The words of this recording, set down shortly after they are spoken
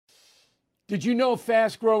Did you know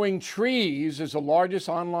Fast Growing Trees is the largest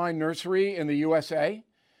online nursery in the USA?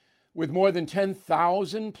 With more than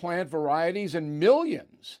 10,000 plant varieties and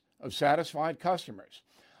millions of satisfied customers.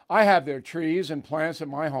 I have their trees and plants at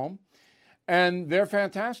my home, and they're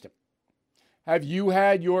fantastic. Have you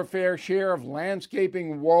had your fair share of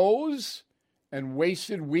landscaping woes and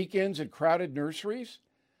wasted weekends at crowded nurseries?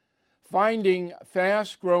 Finding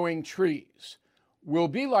Fast Growing Trees will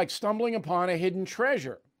be like stumbling upon a hidden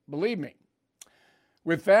treasure, believe me.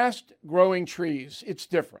 With Fast Growing Trees, it's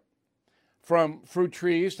different. From fruit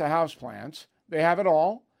trees to houseplants, they have it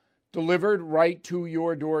all delivered right to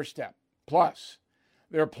your doorstep. Plus,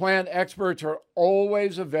 their plant experts are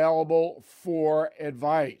always available for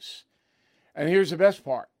advice. And here's the best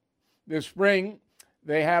part. This spring,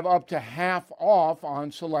 they have up to half off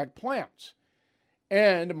on select plants.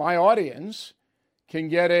 And my audience can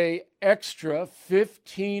get an extra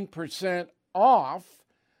 15% off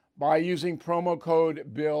by using promo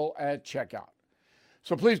code BILL at checkout.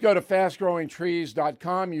 So please go to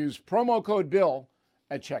fastgrowingtrees.com, use promo code BILL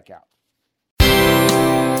at checkout.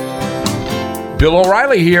 Bill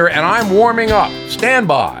O'Reilly here, and I'm warming up. Stand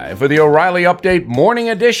by for the O'Reilly Update Morning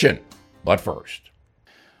Edition. But first,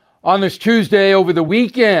 on this Tuesday over the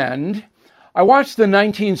weekend, I watched the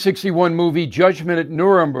 1961 movie Judgment at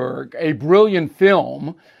Nuremberg, a brilliant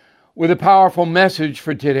film with a powerful message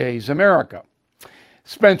for today's America.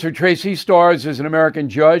 Spencer Tracy stars as an American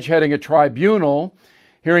judge heading a tribunal,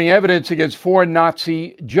 hearing evidence against 4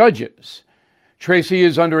 Nazi judges. Tracy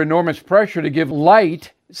is under enormous pressure to give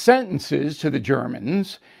light sentences to the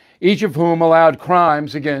Germans, each of whom allowed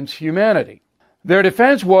crimes against humanity. Their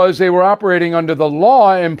defense was they were operating under the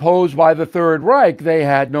law imposed by the Third Reich. They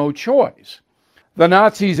had no choice. The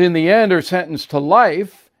Nazis, in the end, are sentenced to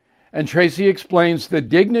life, and Tracy explains the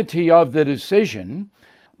dignity of the decision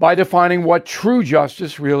by defining what true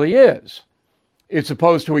justice really is. It's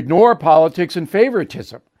supposed to ignore politics and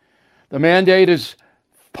favoritism. The mandate is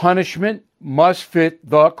punishment must fit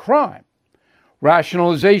the crime.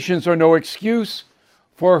 Rationalizations are no excuse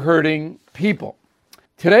for hurting people.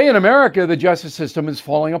 Today in America, the justice system is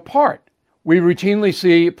falling apart. We routinely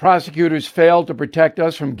see prosecutors fail to protect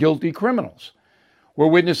us from guilty criminals. We're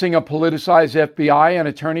witnessing a politicized FBI and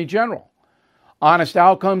attorney general. Honest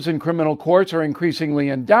outcomes in criminal courts are increasingly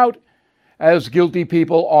in doubt, as guilty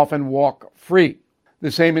people often walk free. The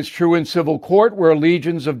same is true in civil court, where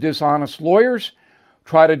legions of dishonest lawyers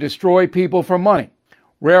try to destroy people for money.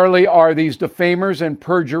 Rarely are these defamers and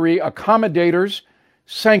perjury accommodators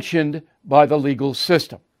sanctioned by the legal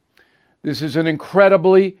system. This is an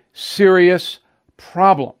incredibly serious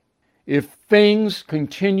problem. If things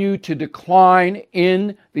continue to decline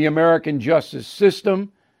in the American justice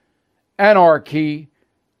system, anarchy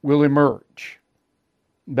will emerge.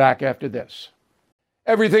 Back after this.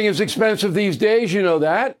 Everything is expensive these days, you know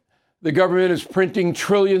that. The government is printing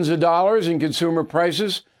trillions of dollars and consumer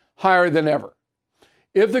prices higher than ever.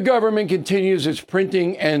 If the government continues its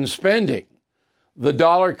printing and spending, the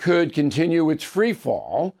dollar could continue its free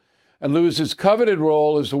fall and lose its coveted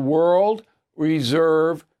role as the world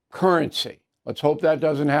reserve currency. Let's hope that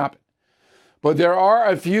doesn't happen. But there are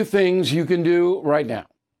a few things you can do right now.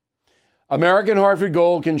 American Hartford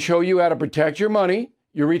Gold can show you how to protect your money,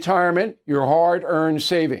 your retirement, your hard-earned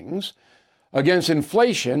savings against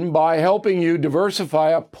inflation by helping you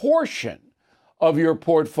diversify a portion of your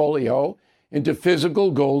portfolio into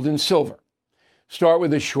physical gold and silver. Start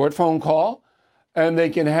with a short phone call, and they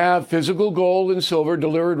can have physical gold and silver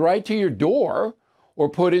delivered right to your door or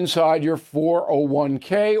put inside your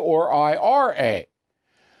 401k or IRA.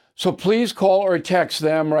 So please call or text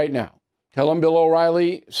them right now. Tell them Bill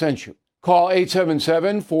O'Reilly sent you. Call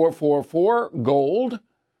 877-444-GOLD,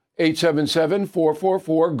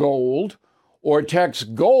 877-444-GOLD, or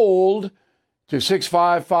text GOLD to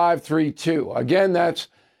 65532. Again, that's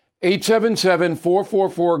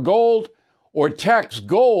 877-444-GOLD, or text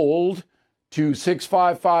GOLD to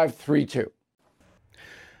 65532.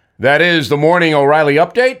 that is the Morning O'Reilly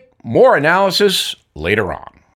Update. More analysis later on.